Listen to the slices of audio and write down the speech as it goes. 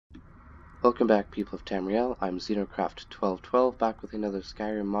Welcome back, people of Tamriel. I'm Xenocraft1212, back with another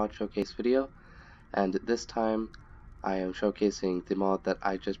Skyrim mod showcase video, and this time I am showcasing the mod that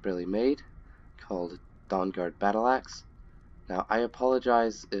I just barely made, called Dawnguard Battle Axe. Now, I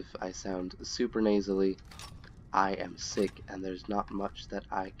apologize if I sound super nasally. I am sick, and there's not much that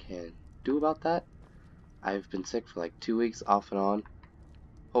I can do about that. I've been sick for like 2 weeks off and on.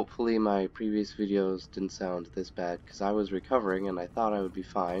 Hopefully my previous videos didn't sound this bad, because I was recovering and I thought I would be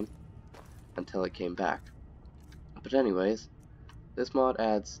fine until it came back. But anyways, this mod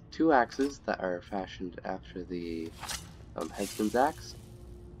adds 2 axes that are fashioned after the headsman's axe,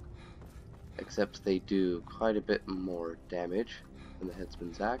 except they do quite a bit more damage than the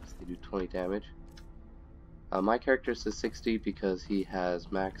headsman's axe. They do 20 damage. My character says 60 because he has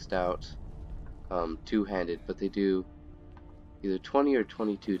maxed out two-handed, but they do either 20 or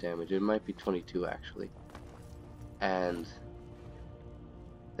 22 damage. It might be 22 actually. And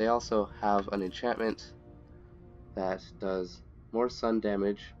they also have an enchantment that does more sun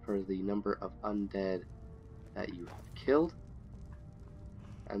damage per the number of undead that you have killed.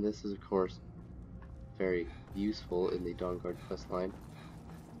 And this is of course very useful in the Dawnguard questline.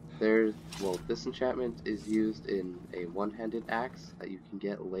 This enchantment is used in a one-handed axe that you can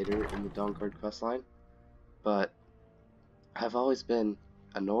get later in the Dawnguard questline, but I've always been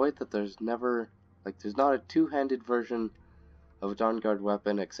annoyed that there's not a two-handed version of a Dawnguard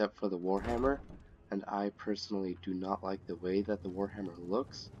weapon except for the Warhammer, and I personally do not like the way that the Warhammer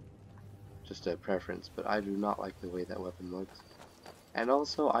looks. Just a preference, but I do not like the way that weapon looks. And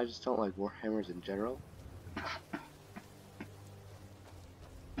also, I just don't like Warhammers in general.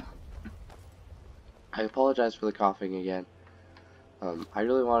 I apologize for the coughing again. I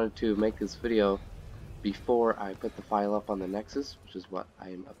really wanted to make this video before I put the file up on the Nexus, which is what I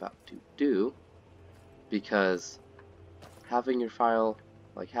am about to do, because having your file,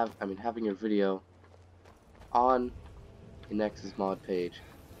 having your video on a Nexus mod page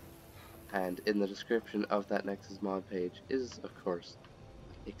and in the description of that Nexus mod page is, of course,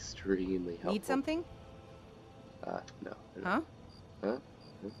 extremely helpful. Need something? No. Huh? Huh?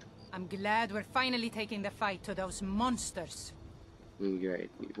 I'm glad we're finally taking the fight to those monsters.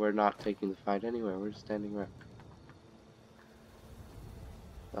 Great. We're not taking the fight anywhere, we're just standing around.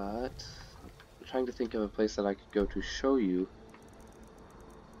 But I'm trying to think of a place that I could go to show you,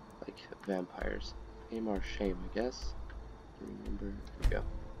 like, vampires. Amar Shame, I guess. Remember? Here we go.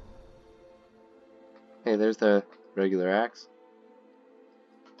 Hey, there's the regular axe.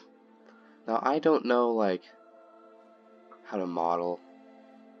 Now, I don't know, like, how to model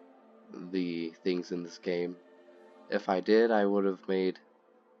the things in this game. If I did, I would have made,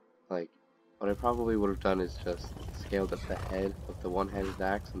 like, what I probably would have done is just scaled up the head of the one-handed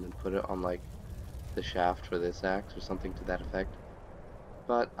axe and then put it on, like, the shaft for this axe or something to that effect.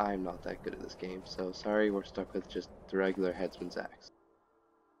 But I'm not that good at this game, so sorry, we're stuck with just the regular headsman's axe.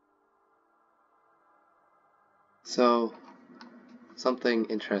 So, something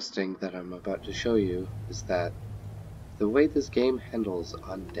interesting that I'm about to show you is that the way this game handles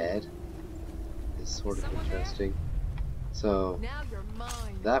undead is sort of interesting. So,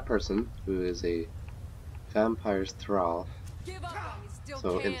 that person, who is a vampire's thrall,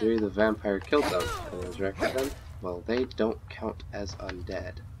 so in theory the vampire killed them and resurrected them, well, they don't count as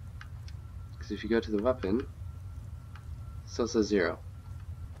undead. Because if you go to the weapon, it still says 0.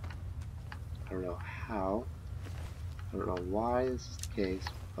 I don't know how, I don't know why this is the case,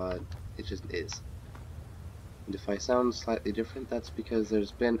 but it just is. And if I sound slightly different, that's because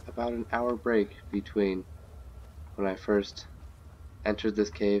there's been about an hour break between when I first entered this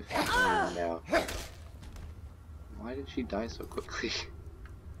cave and now. Why did she die so quickly?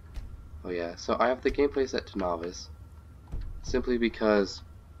 Oh yeah, so I have the gameplay set to novice, simply because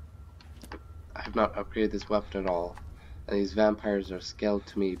I have not upgraded this weapon at all, and these vampires are scaled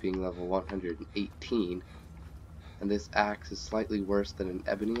to me being level 118, and this axe is slightly worse than an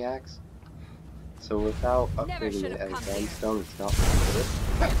ebony axe. So without upgrading it as sandstone, it's not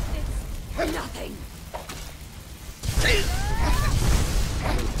worth it. It's nothing.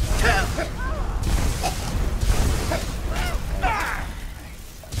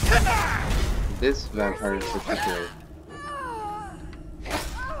 This vampire in particular,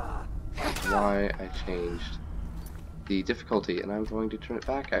 why I changed the difficulty, and I'm going to turn it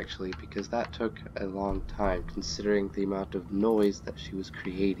back actually, because that took a long time considering the amount of noise that she was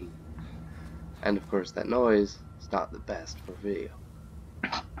creating. And of course that noise is not the best for video.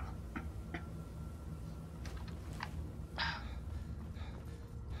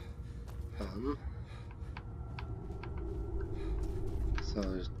 So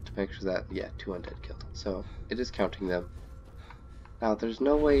there's to make sure that, yeah, 2 undead killed. So it is counting them. Now, there's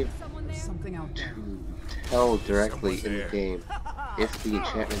no way Something out there. to tell directly in the game if the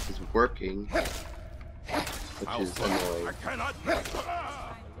enchantment is working, which is annoying,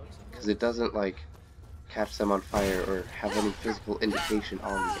 because it doesn't like catch them on fire or have any physical indication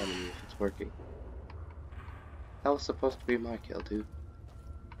on the enemy if it's working. That was supposed to be my kill, dude.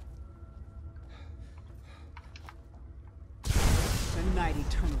 The night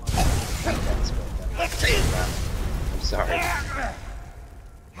eternal. That's what I'm sorry.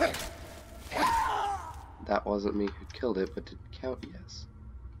 That wasn't me who killed it, but did it count? Yes.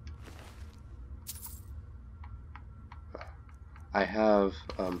 I have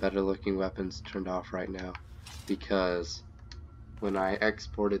better looking weapons turned off right now because when I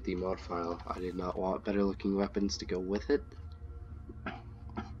exported the mod file, I did not want better looking weapons to go with it,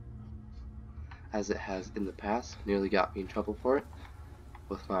 as it has in the past nearly got me in trouble for it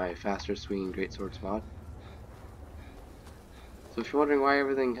with my faster swinging greatswords mod. So if you're wondering why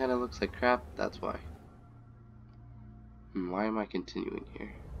everything kind of looks like crap, that's why. Why am I continuing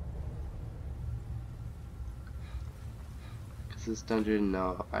here? Because this dungeon,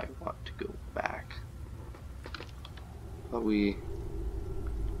 no, I want to go back. But we...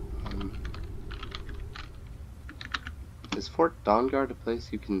 is Fort Dawnguard a place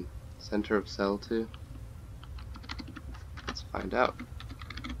you can center of cell to? Let's find out.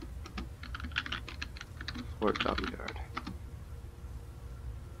 Fort Dawnguard.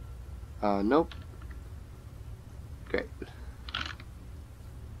 Nope. Great.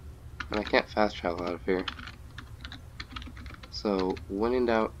 And I can't fast travel out of here. So, when in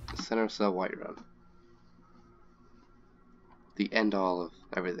doubt, center of cell Whiterun. The end all of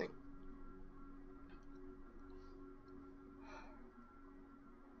everything.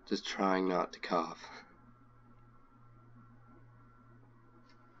 Just trying not to cough.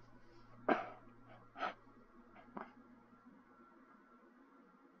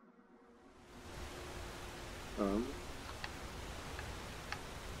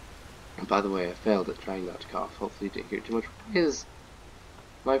 By the way, I failed at trying not to cough. Hopefully you didn't hear too much. Why is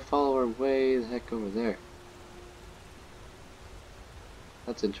my follower way the heck over there?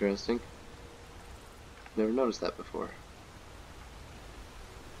 That's interesting. Never noticed that before.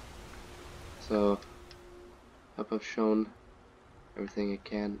 So, hope I've shown everything I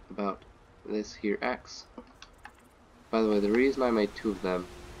can about this here axe. By the way, the reason I made 2 of them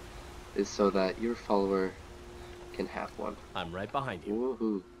is so that your follower can have one. I'm right behind you.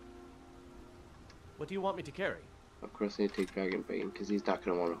 Woohoo. What do you want me to carry? Of course I need to take Dragon Bane, because he's not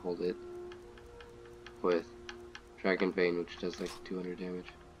going to want to hold it with Dragon Bane, which does like 200 damage.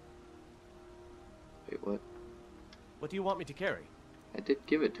 Wait, what? What do you want me to carry? I did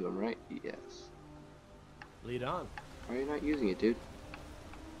give it to him, right? Yes. Lead on. Why are you not using it, dude?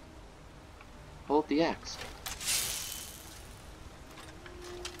 Hold the axe.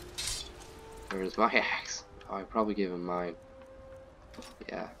 Where's my axe? Oh, I probably gave him mine.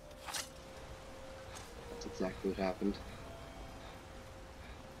 Yeah. That's exactly what happened.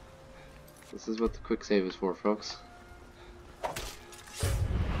 This is what the quick save is for, folks.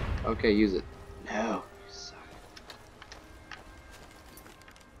 Okay, use it. No, you suck.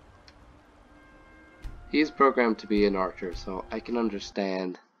 He's programmed to be an archer, so I can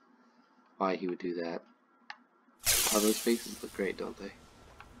understand why he would do that. Oh, those faces look great, don't they?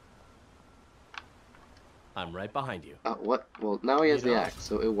 I'm right behind you. What? Well, now he has the axe,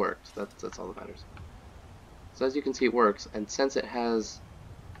 so it works. That's all that matters. So as you can see, it works, and since it has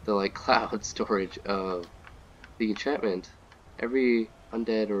the like cloud storage of the enchantment, every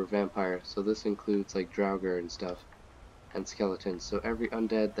undead or vampire, so this includes like Dawnguard and stuff, and skeletons, so every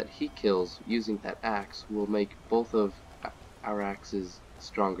undead that he kills using that axe will make both of our axes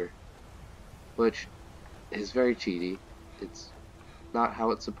stronger, which is very cheaty. It's not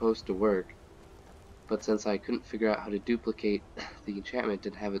how it's supposed to work, but since I couldn't figure out how to duplicate the enchantment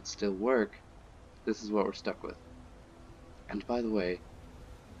and have it still work, this is what we're stuck with. And by the way,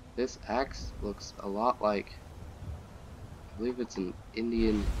 this axe looks a lot like, I believe it's an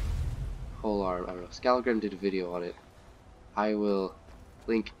Indian polearm. I don't know. Skyrim did a video on it. I will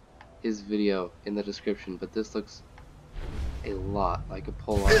link his video in the description, but this looks a lot like a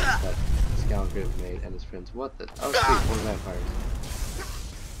polearm that Skyrim made and his friends. What the? Oh, sweet, more vampires.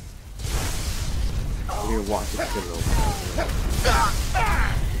 We're watching criminal.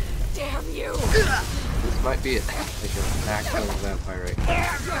 Damn you! This might be it. Like an actual vampire right here.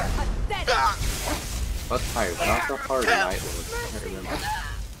 What fires? Not the hard night lord. I can't remember.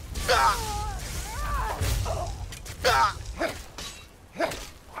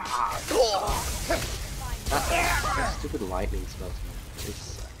 That stupid lightning spells. They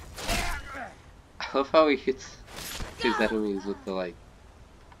suck. I love how he hits these enemies with the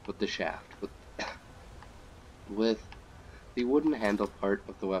with the shaft, with the wooden handle part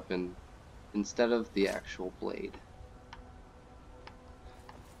of the weapon instead of the actual blade.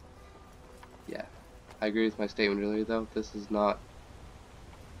 Yeah, I agree with my statement earlier though. This is not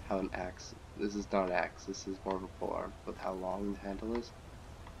how an axe. This is not an axe. This is more of a polearm with how long the handle is.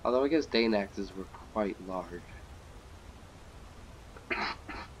 Although I guess Dane axes were quite large.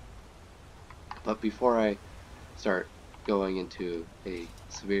 But before I start going into a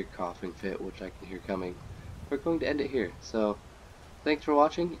severe coughing fit, which I can hear coming, we're going to end it here. So, thanks for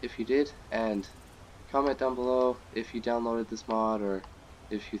watching if you did, and comment down below if you downloaded this mod or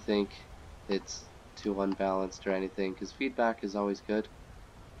if you think it's too unbalanced or anything, because feedback is always good.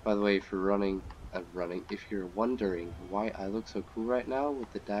 By the way, if you're if you're wondering why I look so cool right now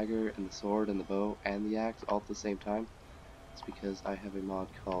with the dagger and the sword and the bow and the axe all at the same time, it's because I have a mod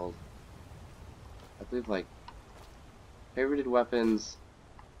called, I believe, like favorited weapons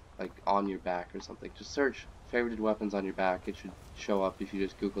like on your back or something. Just search favorited weapons on your back. It should show up if you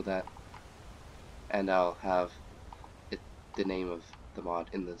just Google that, and I'll have the name of the mod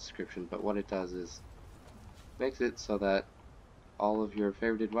in the description. But what it does is makes it so that all of your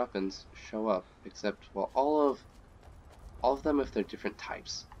favorited weapons show up, except, well, all of them if they're different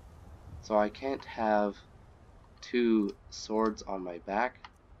types. So I can't have 2 swords on my back.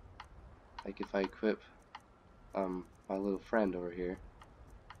 Like if I equip my little friend over here,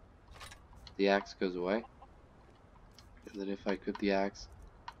 the axe goes away, and then if I equip the axe,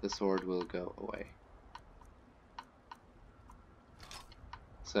 the sword will go away.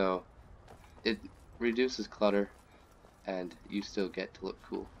 So it reduces clutter, and you still get to look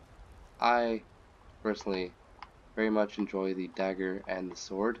cool. I personally very much enjoy the dagger and the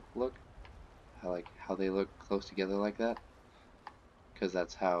sword look. I like how they look close together like that, because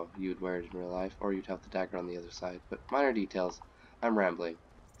that's how you would wear it in real life, or you'd have the dagger on the other side. But minor details. I'm rambling.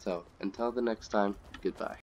 So until the next time, goodbye.